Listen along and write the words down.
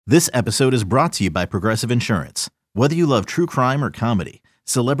This episode is brought to you by Progressive Insurance. Whether you love true crime or comedy,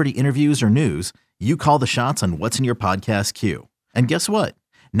 celebrity interviews or news, you call the shots on what's in your podcast queue. And guess what?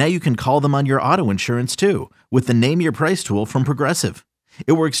 Now you can call them on your auto insurance too with the Name Your Price tool from Progressive.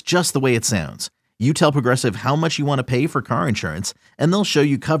 It works just the way it sounds. You tell Progressive how much you want to pay for car insurance, and they'll show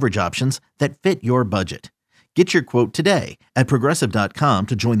you coverage options that fit your budget. Get your quote today at Progressive.com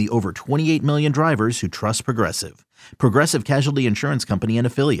to join the over 28 million drivers who trust Progressive. Progressive Casualty Insurance Company and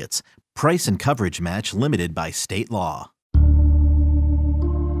Affiliates. Price and coverage match limited by state law.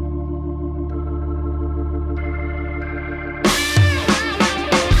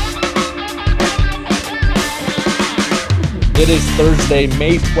 It is Thursday,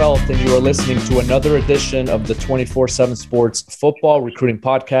 May 12th, and you are listening to another edition of the 24/7 Sports Football Recruiting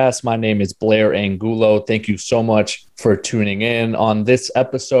Podcast. My name is Blair Angulo. Thank you so much for tuning in. On this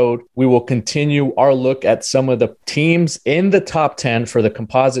episode, we will continue our look at some of the teams in the top 10 for the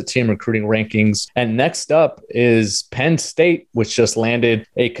composite team recruiting rankings. And next up is Penn State, which just landed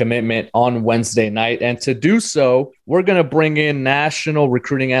a commitment on Wednesday night. And to do so, we're going to bring in national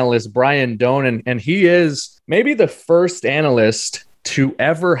recruiting analyst Brian Doan, and he is maybe the first analyst to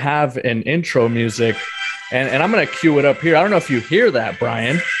ever have an intro music. And I'm going to cue it up here. I don't know if you hear that,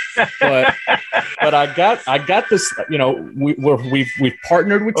 Brian, but I got this, you know, we've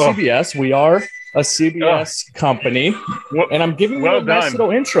partnered with CBS. We are a CBS company, and I'm giving you a nice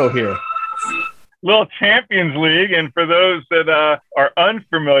little intro here. Little Champions League, and for those that are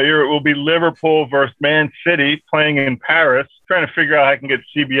unfamiliar, it will be Liverpool versus Man City playing in Paris. Trying to figure out how I can get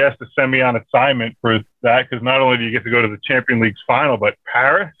CBS to send me on assignment for that, because not only do you get to go to the Champions League's final, but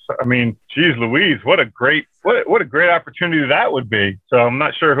Paris. I mean, geez Louise, what a great opportunity that would be. So I'm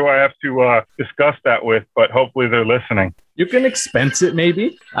not sure who I have to discuss that with, but hopefully they're listening. You can expense it,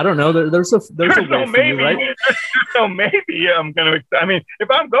 maybe. I don't know. There's a way for you, right? So maybe I'm gonna. I mean, if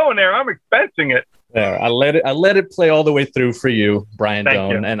I'm going there, I'm expensing it. There, I let it play all the way through for you, Brian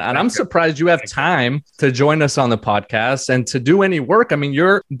Doan. And I'm surprised you have time to join us on the podcast and to do any work. I mean,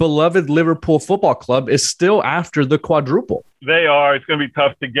 your beloved Liverpool Football Club is still after the quadruple. They are. It's going to be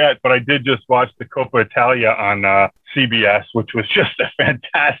tough to get, but I did just watch the Coppa Italia on CBS, which was just a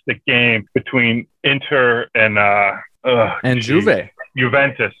fantastic game between Inter and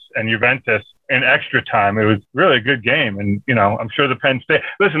Juventus in extra time. It was really a good game. And, you know, I'm sure the Penn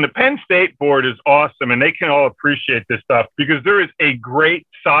State board is awesome, and they can all appreciate this stuff because there is a great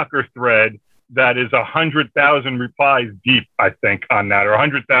soccer thread that is 100,000 replies deep, I think, on that, or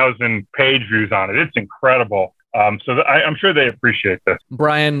 100,000 page views on it. It's incredible. So I'm sure they appreciate this.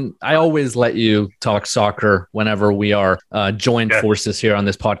 Brian, I always let you talk soccer whenever we are joined forces here on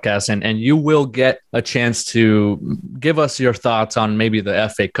this podcast, and you will get a chance to give us your thoughts on maybe the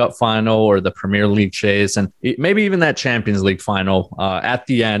FA Cup final or the Premier League chase, and maybe even that Champions League final at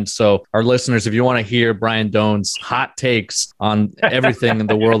the end. So our listeners, if you want to hear Brian Doan's hot takes on everything in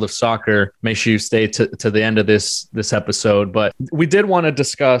the world of soccer, make sure you stay to the end of this episode. But we did want to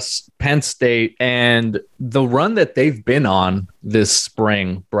discuss Penn State, and the run that they've been on this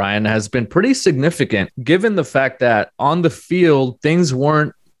spring, Brian, has been pretty significant, given the fact that on the field, things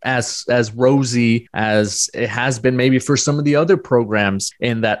weren't as rosy as it has been maybe for some of the other programs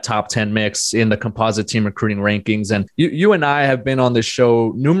in that top 10 mix in the composite team recruiting rankings. And you and I have been on this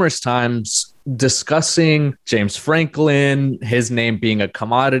show numerous times discussing James Franklin, his name being a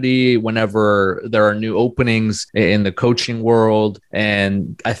commodity whenever there are new openings in the coaching world.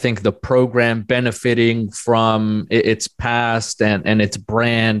 And I think the program benefiting from its past and its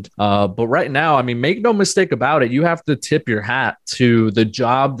brand. But right now, I mean, make no mistake about it, you have to tip your hat to the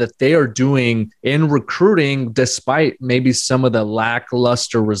job that they are doing in recruiting, despite maybe some of the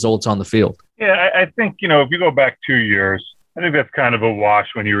lackluster results on the field. Yeah, I think, you know, if you go back 2 years, I think that's kind of a wash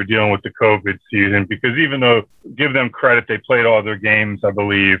when you were dealing with the COVID season, because even though, give them credit, they played all their games, I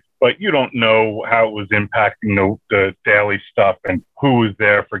believe, but you don't know how it was impacting the daily stuff and who was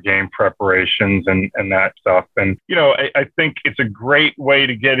there for game preparations and that stuff. And, you know, I think it's a great way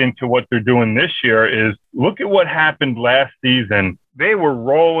to get into what they're doing this year is look at what happened last season. They were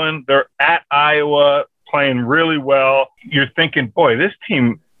rolling. They're at Iowa playing really well. You're thinking, boy, this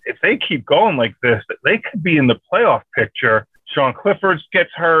team, if they keep going like this, they could be in the playoff picture. Sean Clifford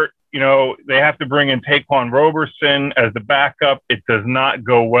gets hurt. You know, they have to bring in Taquan Roberson as the backup. It does not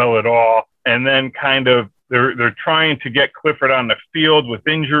go well at all. And then kind of they're trying to get Clifford on the field with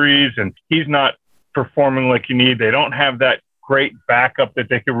injuries, and he's not performing like you need. They don't have that great backup that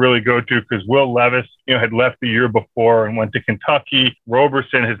they could really go to because Will Levis, had left the year before and went to Kentucky.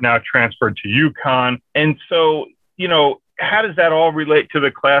 Roberson has now transferred to UConn. And so, how does that all relate to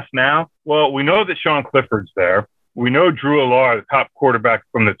the class now? Well, we know that Sean Clifford's there. we know Drew Allar, the top quarterback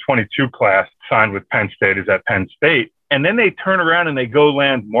from the 22 class, signed with Penn State, is at Penn State. And then they turn around and they go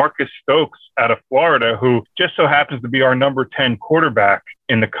land Marcus Stokes out of Florida, who just so happens to be our number 10 quarterback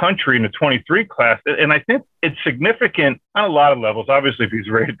in the country in the 23 class. And I think it's significant on a lot of levels. Obviously, if he's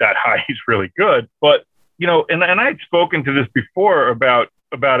rated that high, he's really good. But, you know, and I had spoken to this before about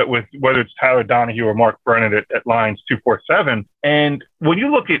it with whether it's Tyler Donahue or Mark Brennan at Lions 247. And when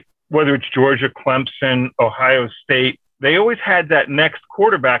you look at whether it's Georgia, Clemson, Ohio State, they always had that next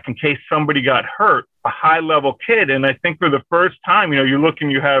quarterback in case somebody got hurt, a high-level kid. And I think for the first time, you know,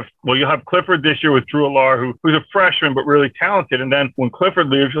 you'll have Clifford this year with Drew Allar, who's a freshman but really talented. And then when Clifford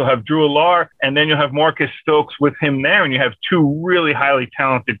leaves, you'll have Drew Allar, and then you'll have Marcus Stokes with him there, and you have two really highly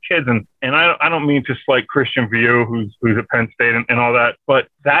talented kids. And I don't mean to slight Christian Viau, who's at Penn State and all that, but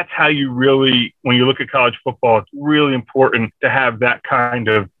that's how you really, when you look at college football, it's really important to have that kind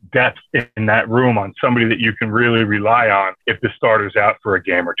of depth in that room on somebody that you can really rely on if the starter's out for a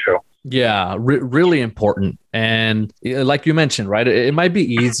game or two. Yeah, really important. And like you mentioned, right, it might be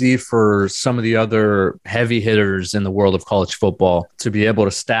easy for some of the other heavy hitters in the world of college football to be able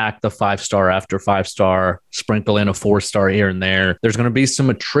to stack the 5-star after 5-star, sprinkle in a 4-star here and there. There's going to be some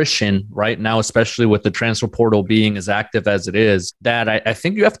attrition right now, especially with the transfer portal being as active as it is, that I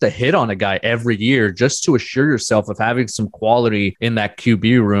think you have to hit on a guy every year just to assure yourself of having some quality in that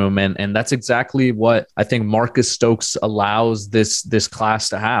QB room. And that's exactly what I think Marcus Stokes allows this class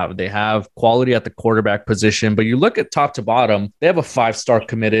to have. They have quality at the quarterback position. But you look at top to bottom, they have a 5-star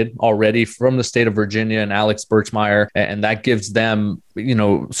committed already from the state of Virginia and Alex Birchmeier, and that gives them, you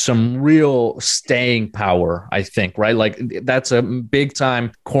know, some real staying power, I think, right? Like that's a big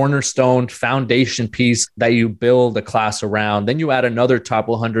time cornerstone foundation piece that you build a class around. Then you add another top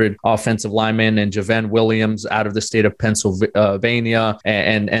 100 offensive lineman and Javen Williams out of the state of Pennsylvania.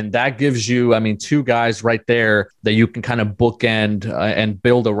 And that gives you, I mean, two guys right there that you can kind of bookend and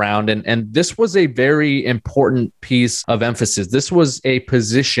build around. And this was a very important piece of emphasis. This was a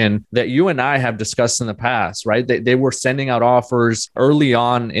position that you and I have discussed in the past, right? They were sending out offers early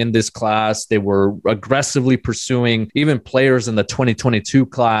on in this class. They were aggressively pursuing even players in the 2022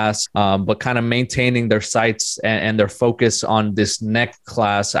 class, but kind of maintaining their sights and their focus on this next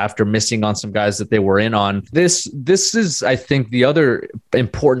class after missing on some guys that they were in on. This is, I think, the other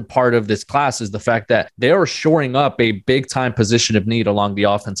important part of this class is the fact that they are shoring up a big time position of need along the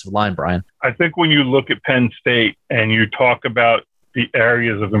offensive line, Brian. I think when you look at Penn State and you talk about the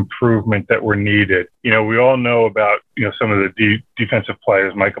areas of improvement that were needed, you know, we all know about, you know, some of the defensive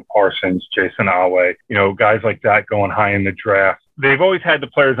players, Micah Parsons, Jason Alway, you know, guys like that going high in the draft. They've always had the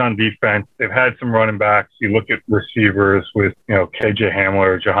players on defense. They've had some running backs. You look at receivers with, you know, KJ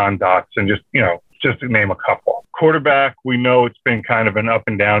Hamler, Jahan Dotson, just to name a couple. Quarterback, we know it's been kind of an up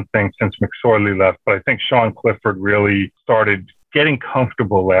and down thing since McSorley left, but I think Sean Clifford really started getting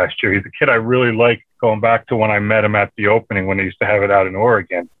comfortable last year. He's a kid I really like, going back to when I met him at the opening when they used to have it out in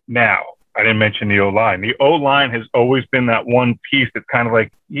Oregon. Now, I didn't mention the O-line. The O-line has always been that one piece that's kind of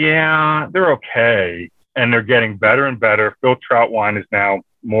like, yeah, they're okay. And they're getting better and better. Phil Trautwein is now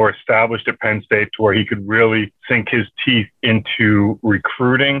more established at Penn State to where he could really sink his teeth into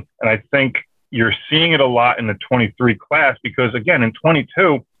recruiting. And I think you're seeing it a lot in the 23 class because, again, in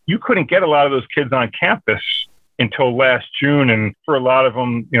 22, you couldn't get a lot of those kids on campus until last June. And for a lot of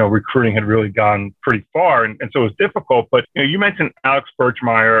them, you know, recruiting had really gone pretty far. And so it was difficult. But, you know, you mentioned Alex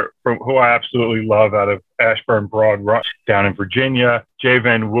Birchmeier, who I absolutely love, out of Ashburn Broad Run down in Virginia.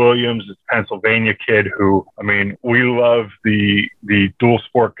 Javen Williams, this Pennsylvania kid who, I mean, we love the dual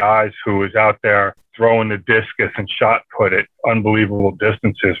sport guys who is out there throwing the discus and shot put at unbelievable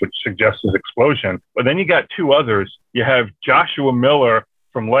distances, which suggests his explosion. But then you got two others. You have Joshua Miller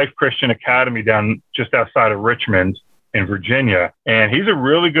from Life Christian Academy down just outside of Richmond in Virginia. And he's a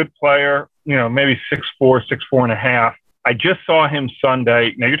really good player, you know, maybe 6'4", 6'4.5". I just saw him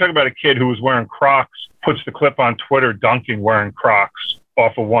Sunday. Now, you're talking about a kid who was wearing Crocs, puts the clip on Twitter, dunking wearing Crocs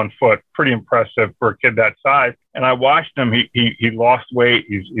off of 1 foot. Pretty impressive for a kid that size. And I watched him. He lost weight.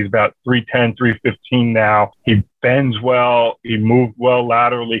 He's about 310, 315 now. He bends well. He moved well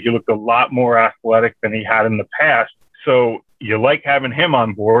laterally. He looked a lot more athletic than he had in the past. So you like having him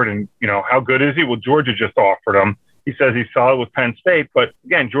on board. And, you know, how good is he? Well, Georgia just offered him. He says he's solid with Penn State. But,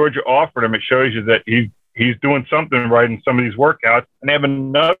 again, Georgia offered him. It shows you that he's doing something right in some of these workouts. And they have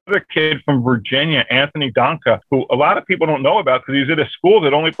another kid from Virginia, Anthony Donka, who a lot of people don't know about because he's at a school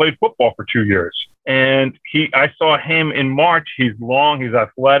that only played football for 2 years. And I saw him in March. He's long. He's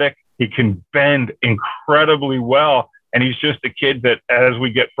athletic. He can bend incredibly well. And he's just a kid that as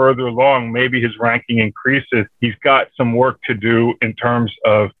we get further along, maybe his ranking increases. He's got some work to do in terms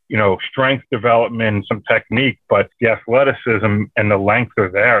of, strength development and some technique, but the athleticism and the length are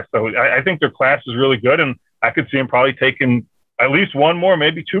there. So I think their class is really good. And I could see him probably taking at least one more,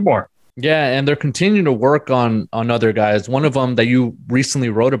 maybe two more. Yeah, and they're continuing to work on other guys. One of them that you recently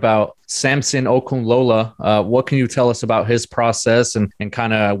wrote about, Samson Okunlola. What can you tell us about his process and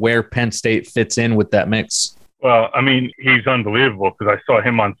kind of where Penn State fits in with that mix? Well, I mean, he's unbelievable because I saw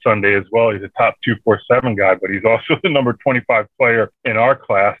him on Sunday as well. He's a top 247 guy, but he's also the number 25 player in our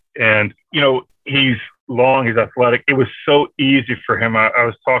class. And, he's long, he's athletic. It was so easy for him. I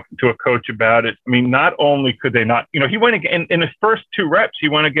was talking to a coach about it. I mean, not only could they not, he went again in his first two reps, he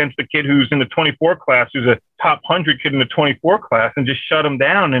went against a kid who's in the 24 class, who's a top 100 kid in the 24 class, and just shut him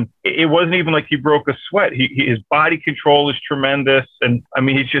down. And it wasn't even like he broke a sweat. His body control is tremendous. And I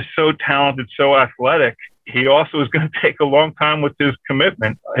mean, he's just so talented, so athletic. He also is going to take a long time with his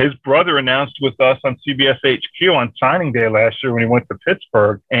commitment. His brother announced with us on CBS HQ on signing day last year when he went to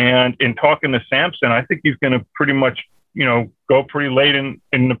Pittsburgh. And in talking to Samson, I think he's going to pretty much, go pretty late in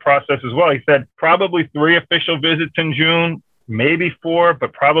the process as well. He said probably 3 official visits in June, maybe 4,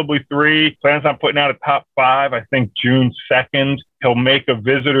 but probably 3. Plans on putting out a top 5, I think June 2nd. He'll make a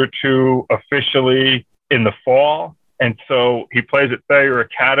visit or 2 officially in the fall. And so he plays at Thayer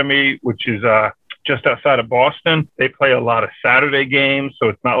Academy, which is just outside of Boston. They play a lot of Saturday games, so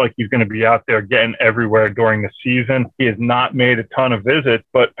it's not like he's going to be out there getting everywhere during the season. He has not made a ton of visits,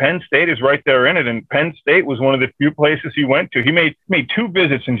 but Penn State is right there in it, and Penn State was one of the few places he went to. He made 2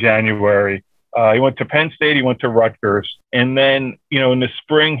 visits in January. He went to Penn State, he went to Rutgers. And then, in the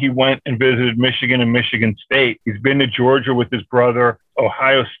spring, he went and visited Michigan and Michigan State. He's been to Georgia with his brother.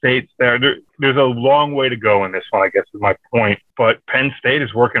 Ohio State's there. There's a long way to go in this one, I guess is my point. But Penn State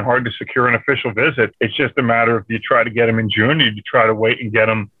is working hard to secure an official visit. It's just a matter of, do you try to get him in June, or do you try to wait and get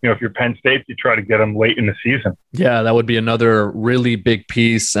him, if you're Penn State, you try to get him late in the season. Yeah, that would be another really big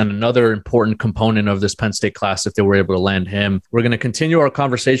piece and another important component of this Penn State class if they were able to land him. We're going to continue our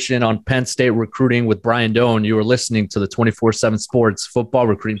conversation on Penn State recruiting with Brian Doan. You are listening to the 24/7 Sports Football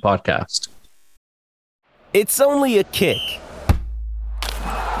Recruiting Podcast. It's only a kick,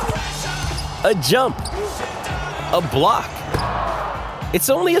 a jump, a block. It's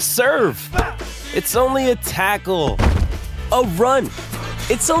only a serve. It's only a tackle, a run.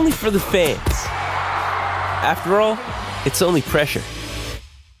 It's only for the fans. After all, it's only pressure.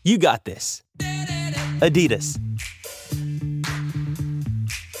 You got this. Adidas.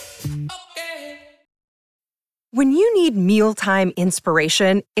 When you need mealtime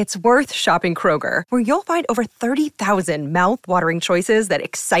inspiration, it's worth shopping Kroger, where you'll find over 30,000 mouth-watering choices that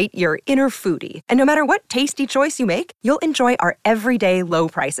excite your inner foodie. And no matter what tasty choice you make, you'll enjoy our everyday low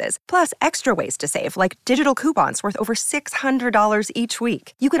prices, plus extra ways to save, like digital coupons worth over $600 each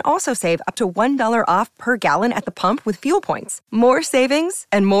week. You can also save up to $1 off per gallon at the pump with fuel points. More savings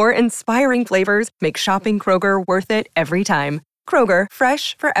and more inspiring flavors make shopping Kroger worth it every time. Kroger,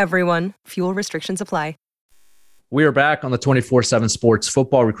 fresh for everyone. Fuel restrictions apply. We are back on the 24/7 Sports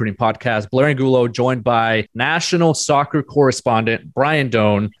Football Recruiting Podcast. Blair Angulo, joined by national soccer correspondent Brian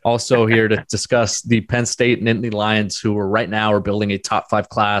Doan, also here to discuss the Penn State Nittany Lions, who right now are building a top 5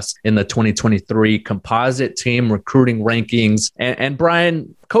 class in the 2023 composite team recruiting rankings. And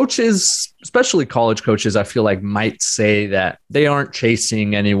Brian, coaches, especially college coaches, I feel like might say that they aren't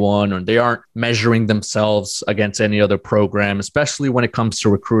chasing anyone or they aren't measuring themselves against any other program, especially when it comes to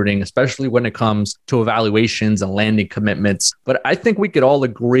recruiting, especially when it comes to evaluations and landing commitments. But I think we could all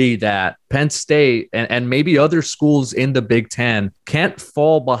agree that Penn State and maybe other schools in the Big Ten can't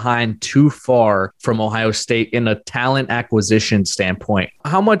fall behind too far from Ohio State in a talent acquisition standpoint.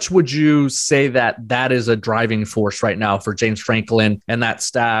 How much would you say that is a driving force right now for James Franklin and that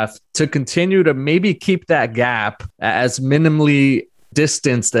staff to continue to maybe keep that gap as minimally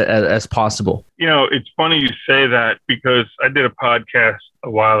distanced as possible? It's funny you say that because I did a podcast a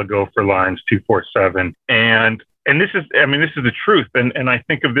while ago for Lions 247, and this is the truth. And I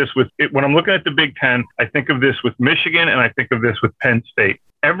think of this with it when I'm looking at the Big Ten, I think of this with Michigan and I think of this with Penn State.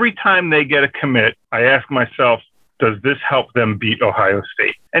 Every time they get a commit, I ask myself, does this help them beat Ohio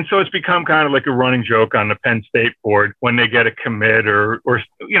State? And so it's become kind of like a running joke on the Penn State board when they get a commit or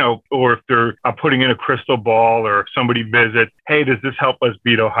if they're putting in a crystal ball or if somebody visits, hey, does this help us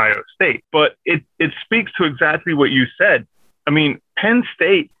beat Ohio State? But it speaks to exactly what you said. I mean, Penn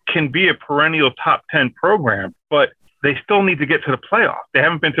State can be a perennial top 10 program, but they still need to get to the playoff. They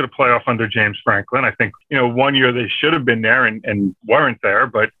haven't been to the playoff under James Franklin. I think, one year they should have been there and weren't there,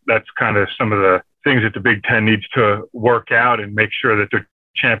 but that's kind of some of the things that the Big Ten needs to work out and make sure that they're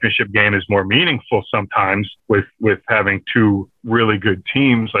championship game is more meaningful sometimes with having two really good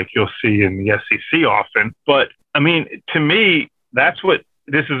teams like you'll see in the SEC often. But I mean, to me, that's what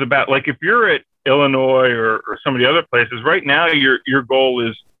this is about. Like if you're at Illinois or some of the other places right now, your goal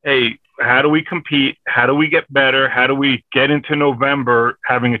is, hey, how do we compete? How do we get better? How do we get into November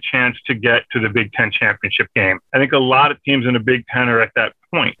having a chance to get to the Big Ten championship game? I think a lot of teams in the Big Ten are at that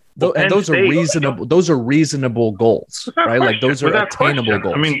point. And those are reasonable. Those are reasonable goals, right? Like those are attainable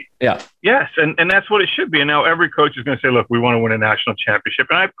goals. I mean, yeah, yes, and that's what it should be. And now every coach is going to say, "Look, we want to win a national championship,"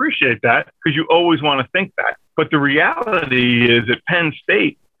 and I appreciate that because you always want to think that. But the reality is, at Penn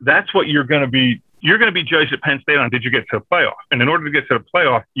State, that's what you're going to be. You're going to be judged at Penn State on did you get to the playoff? And in order to get to the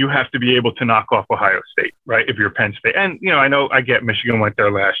playoff, you have to be able to knock off Ohio State, right? If you're Penn State. And, I get Michigan went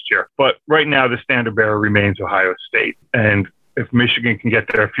there last year. But right now, the standard bearer remains Ohio State. And if Michigan can get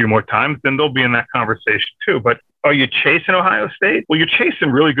there a few more times, then they'll be in that conversation too. But are you chasing Ohio State? Well, you're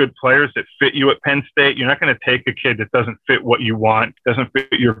chasing really good players that fit you at Penn State. You're not going to take a kid that doesn't fit what you want, doesn't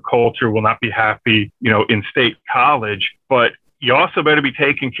fit your culture, will not be happy, in state college. But you also better be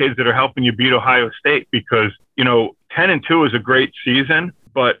taking kids that are helping you beat Ohio State because, 10-2 is a great season,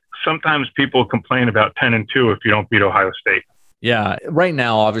 but sometimes people complain about 10-2 if you don't beat Ohio State. Yeah. Right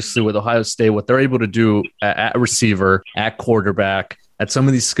now, obviously, with Ohio State, what they're able to do at receiver, at quarterback, at some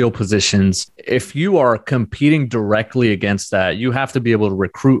of these skill positions, if you are competing directly against that, you have to be able to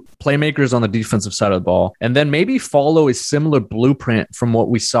recruit playmakers on the defensive side of the ball and then maybe follow a similar blueprint from what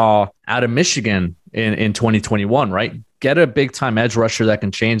we saw out of Michigan in 2021, right? Get a big-time edge rusher that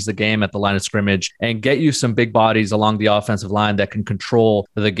can change the game at the line of scrimmage and get you some big bodies along the offensive line that can control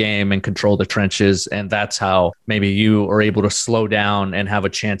the game and control the trenches. And that's how maybe you are able to slow down and have a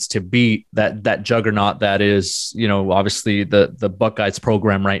chance to beat that juggernaut that is, obviously the Buckeyes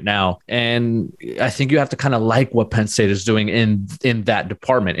program right now. And I think you have to kind of like what Penn State is doing in that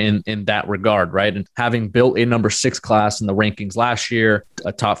department, in that regard, right? And having built a number 6 class in the rankings last year,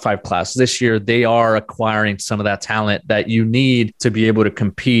 a top 5 class this year, they are acquiring some of that talent that you need to be able to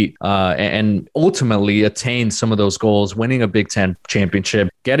compete and ultimately attain some of those goals, winning a Big Ten championship,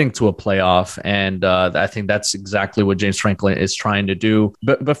 getting to a playoff. And I think that's exactly what James Franklin is trying to do.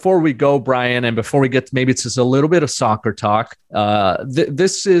 But before we go, Brian, and before we get to maybe just a little bit of soccer talk,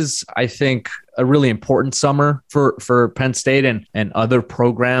 this is, I think, a really important summer for Penn State and other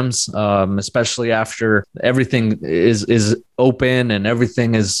programs, especially after everything is open and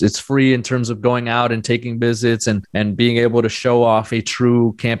everything is free in terms of going out and taking visits and being able to show off a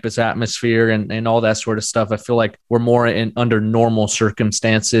true campus atmosphere and all that sort of stuff. I feel like we're more under normal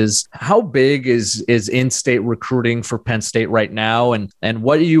circumstances. How big is in-state recruiting for Penn State right now? And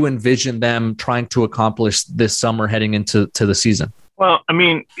what do you envision them trying to accomplish this summer heading into the season? Well, I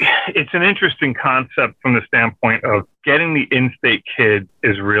mean, it's an interesting concept from the standpoint of getting the in-state kids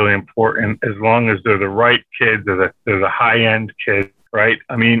is really important as long as they're the right kids, they're the high-end kids, right?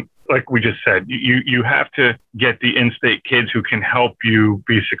 I mean, like we just said, you have to get the in-state kids who can help you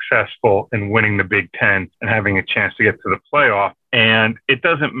be successful in winning the Big Ten and having a chance to get to the playoff. And it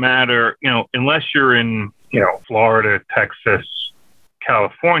doesn't matter, unless you're in, Florida, Texas,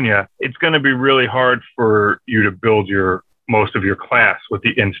 California, it's going to be really hard for you to build most of your class with the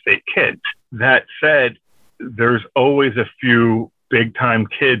in-state kids. That said, there's always a few big-time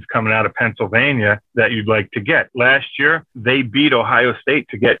kids coming out of Pennsylvania that you'd like to get. Last year, they beat Ohio State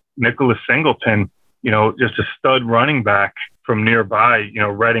to get Nicholas Singleton, just a stud running back from nearby,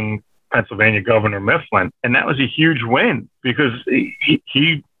 Reading, Pennsylvania, Governor Mifflin. And that was a huge win because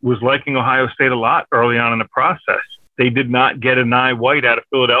he was liking Ohio State a lot early on in the process. They did not get Anai White out of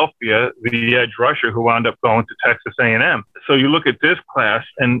Philadelphia, the edge rusher who wound up going to Texas A&M. So you look at this class,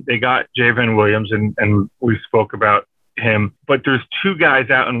 and they got Javen Williams, and we spoke about him. But there's 2 guys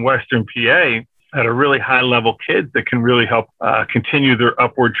out in Western PA that are really high-level kids that can really help continue their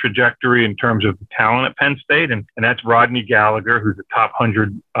upward trajectory in terms of talent at Penn State. And that's Rodney Gallagher, who's a top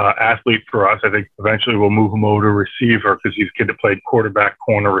 100 athlete for us. I think eventually we'll move him over to receiver because he's a kid that played quarterback,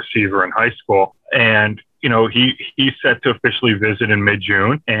 corner, receiver in high school. And he's set to officially visit in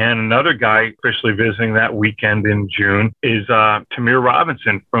mid-June. And another guy officially visiting that weekend in June is Tamir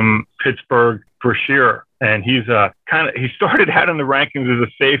Robinson from Pittsburgh Brashear. And he's he started out in the rankings as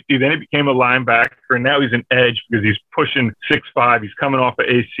a safety, then he became a linebacker, and now he's an edge because he's pushing 6'5". He's coming off of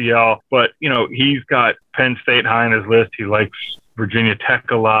ACL. But, he's got Penn State high on his list. He likes Virginia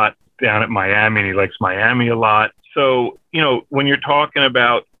Tech a lot down at Miami, and he likes Miami a lot. So, when you're talking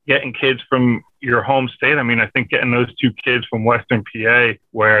about getting kids from your home state. I mean, I think getting those two kids from Western PA,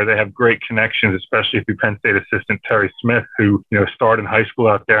 where they have great connections, especially through Penn State assistant Terry Smith, who, started in high school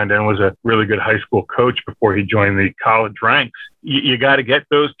out there and then was a really good high school coach before he joined the college ranks. You got to get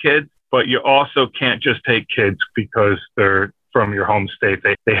those kids, but you also can't just take kids because they're from your home state.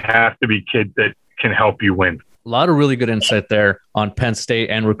 They have to be kids that can help you win. A lot of really good insight there on Penn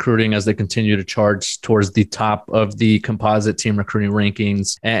State and recruiting as they continue to charge towards the top of the composite team recruiting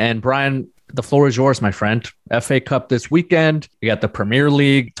rankings. And Brian, the floor is yours, my friend. FA Cup this weekend. You got the Premier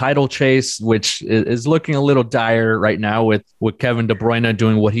League title chase, which is looking a little dire right now with Kevin De Bruyne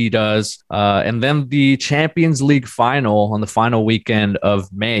doing what he does. And then the Champions League final on the final weekend of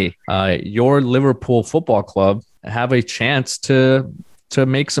May. Your Liverpool Football Club have a chance to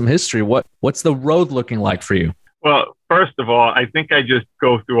make some history. What's the road looking like for you? Well, first of all, I think I just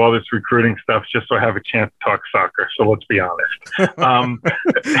go through all this recruiting stuff just so I have a chance to talk soccer. So let's be honest.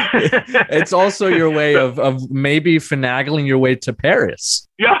 It's also your way of maybe finagling your way to Paris.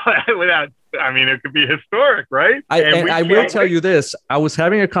 Yeah, it could be historic, right? I will tell you this. I was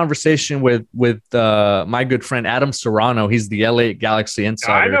having a conversation with my good friend Adam Serrano. He's the LA Galaxy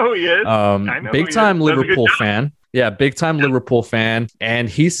insider. I know who he is. Big time Liverpool fan. Yeah, big time Liverpool fan. And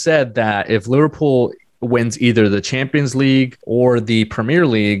he said that if Liverpool wins either the Champions League or the Premier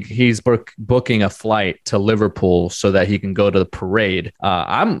League, he's booking a flight to Liverpool so that he can go to the parade.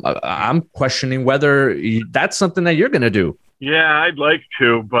 I'm questioning whether that's something that you're going to do. Yeah, I'd like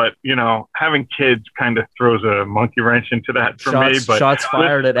to, but having kids kind of throws a monkey wrench into that for me. But shots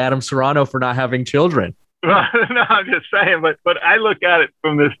fired at Adam Serrano for not having children. No, I'm just saying, but I look at it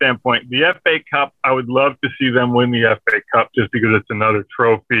from this standpoint. The FA Cup, I would love to see them win the FA Cup just because it's another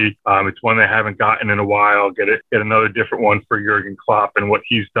trophy. It's one they haven't gotten in a while. Get another different one for Jurgen Klopp and what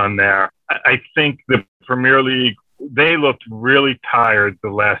he's done there. I think the Premier League, they looked really tired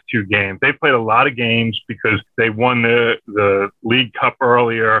the last two games. They played a lot of games because they won the League Cup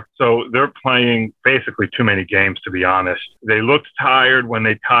earlier. So they're playing basically too many games, to be honest. They looked tired when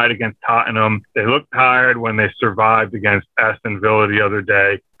they tied against Tottenham. They looked tired when they survived against Aston Villa the other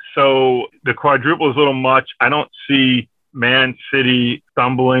day. So the quadruple is a little much. I don't see Man City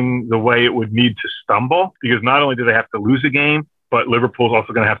stumbling the way it would need to stumble, because not only do they have to lose a game, but Liverpool's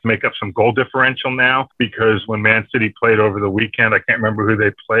also going to have to make up some goal differential now, because when Man City played over the weekend, I can't remember who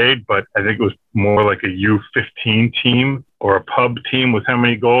they played, but I think it was more like a U15 team or a pub team with how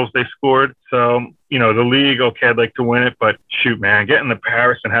many goals they scored. So, the league, okay, I'd like to win it, but shoot, man, getting to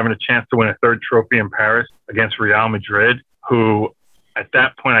Paris and having a chance to win a third trophy in Paris against Real Madrid, who at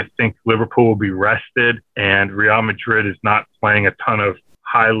that point, I think Liverpool will be rested, and Real Madrid is not playing a ton of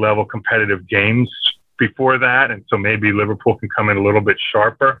high-level competitive games before that, and so maybe Liverpool can come in a little bit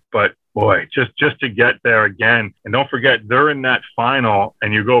sharper. But boy, just to get there again, and don't forget they're in that final,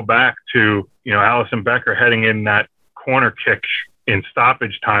 and you go back to Alisson Becker heading in that corner kick in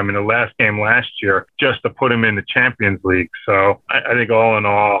stoppage time in the last game last year just to put him in the Champions League. So I think all in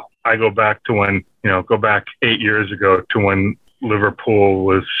all, I go back to when 8 years ago to when Liverpool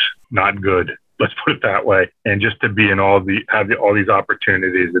was not good. Let's put it that way. And just to be in all these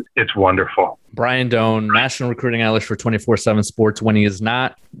opportunities, it's wonderful. Brian Doan, national recruiting analyst for 24/7 Sports. When he is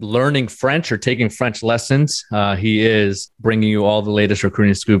not learning French or taking French lessons, he is bringing you all the latest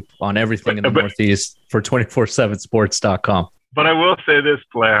recruiting scoop on everything in the Northeast for 247sports.com. But I will say this,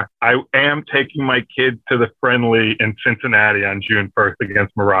 Blair. I am taking my kids to the friendly in Cincinnati on June 1st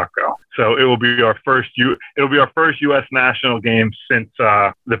against Morocco. So it will be our first U.S. national game since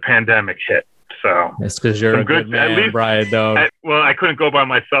the pandemic hit. So it's because you're a good man, at least, Brian Doan. I couldn't go by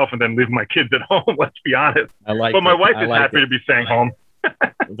myself and then leave my kids at home. Let's be honest. But my wife is happy to be staying home.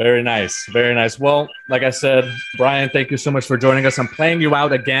 Very nice. Very nice. Well, like I said, Brian, thank you so much for joining us. I'm playing you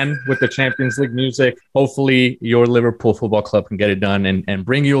out again with the Champions League music. Hopefully your Liverpool Football Club can get it done and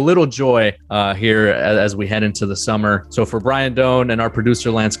bring you a little joy here as we head into the summer. So for Brian Doan and our producer,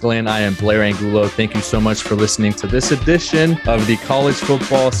 Lance Glenn, I am Blair Angulo. Thank you so much for listening to this edition of the College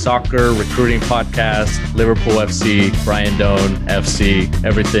Football Soccer Recruiting Podcast. Liverpool FC, Brian Doan FC,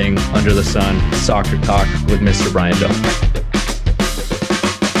 everything under the sun, soccer talk with Mr. Brian Doan.